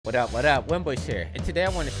What up, Winbush here, and today I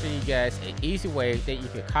want to show you guys an easy way that you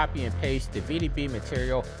can copy and paste the VDB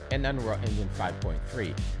material in Unreal Engine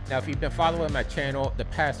 5.3. Now, if you've been following my channel the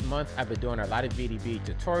past month, I've been doing a lot of VDB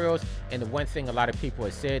tutorials, and the one thing a lot of people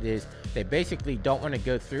have said is they basically don't want to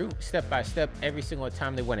go through step by step every single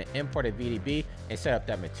time they want to import a VDB and set up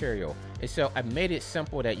that material. And so I made it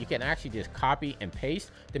simple that you can actually just copy and paste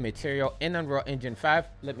the material in Unreal Engine 5.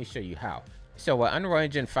 Let me show you how. So with Unreal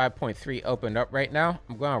Engine 5.3 opened up right now,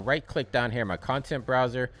 I'm going to right click down here in my content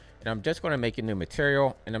browser, and I'm just going to make a new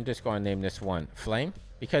material, and I'm just going to name this one Flame,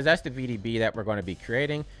 because that's the VDB that we're going to be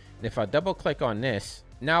creating. And if I double click on this,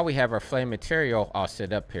 now we have our Flame material all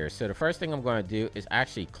set up here. So the first thing I'm going to do is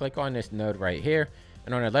actually click on this node right here,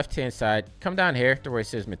 and on the left hand side, come down here to where it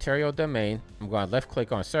says Material Domain. I'm going to left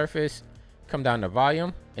click on Surface, come down to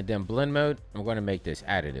Volume, and then Blend Mode. I'm going to make this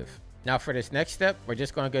Additive. Now for this next step, we're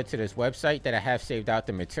just going to go to this website that I have saved out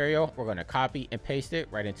the material. We're going to copy and paste it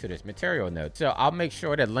right into this material node. So I'll make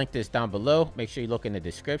sure to link this down below. Make sure you look in the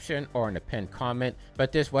description or in the pinned comment.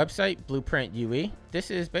 But this website, Blueprint UE, this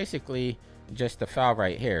is basically just the file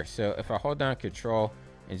right here. So if I hold down Control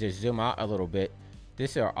and just zoom out a little bit,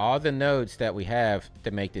 these are all the nodes that we have to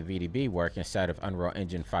make the VDB work inside of Unreal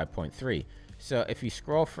Engine 5.3. So if you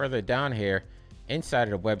scroll further down here,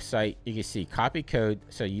 inside of the website, you can see copy code.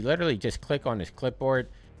 So you literally just click on this clipboard,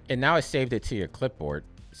 and now it's saved it to your clipboard.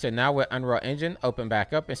 So now with Unreal Engine open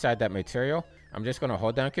back up inside that material, I'm just going to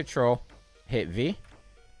hold down Control, hit V,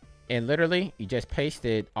 and literally you just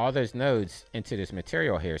pasted all those nodes into this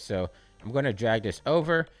material here. So I'm going to drag this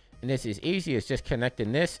over, and this is easy as just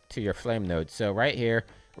connecting this to your Flame node. So right here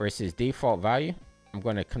where it says default value, I'm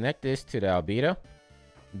going to connect this to the albedo.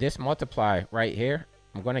 This multiply right here,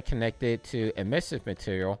 I'm going to connect it to emissive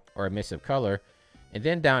material or emissive color. And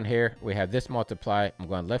then down here, we have this multiply. I'm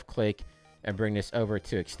going to left click and bring this over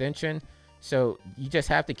to extension. So you just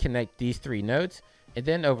have to connect these three nodes. And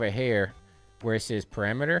then over here where it says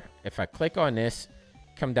parameter, if I click on this,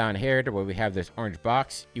 come down here to where we have this orange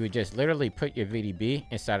box, you would just literally put your VDB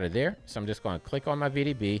inside of there. So I'm just going to click on my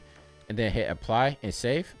VDB and then hit apply and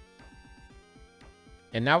save.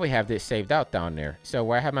 And now we have this saved out down there. So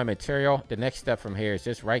where I have my material, the next step from here is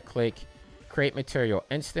just right click, create material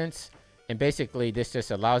instance. And basically this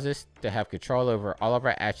just allows us to have control over all of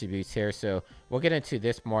our attributes here. So we'll get into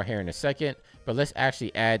this more here in a second, but let's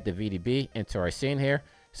actually add the VDB into our scene here.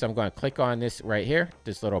 So I'm going to click on this right here,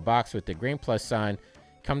 this little box with the green plus sign,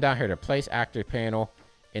 come down here to place actor panel,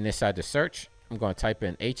 and inside the search, I'm going to type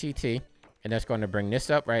in HET, and that's going to bring this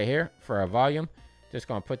up right here for our volume. Just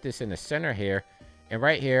going to put this in the center here. And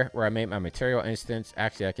right here where I made my material instance,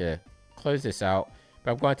 actually I could close this out,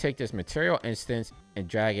 but I'm going to take this material instance and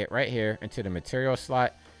drag it right here into the material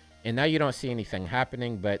slot. And now you don't see anything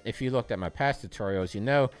happening, but if you looked at my past tutorials, you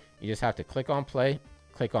know, you just have to click on play,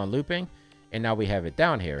 click on looping, and now we have it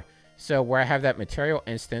down here. So where I have that material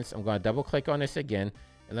instance, I'm going to double click on this again,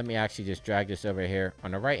 and let me actually just drag this over here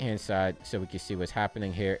on the right hand side so we can see what's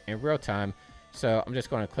happening here in real time. So I'm just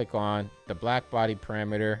going to click on the black body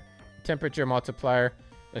parameter, temperature multiplier.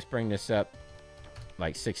 Let's bring this up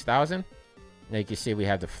like 6,000. Now you can see we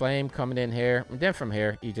have the flame coming in here, and then from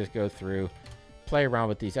here you just go through, play around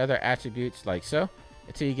with these other attributes like so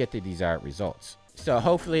until you get the desired results. So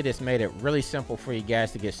hopefully this made it really simple for you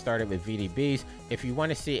guys to get started with VDBs. If you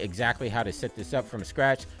want to see exactly how to set this up from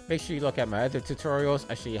scratch, make sure you look at my other tutorials.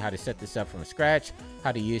 I show you how to set this up from scratch,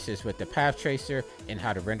 how to use this with the path tracer, and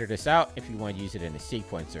how to render this out if you want to use it in a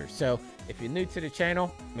sequencer. So if you're new to the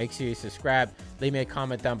channel, make sure you subscribe, leave me a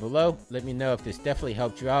comment down below. Let me know if this definitely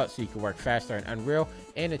helped you out so you can work faster in Unreal.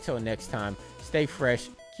 And until next time, stay fresh,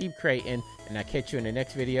 keep creating, and I'll catch you in the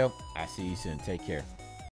next video. I'll see you soon. Take care.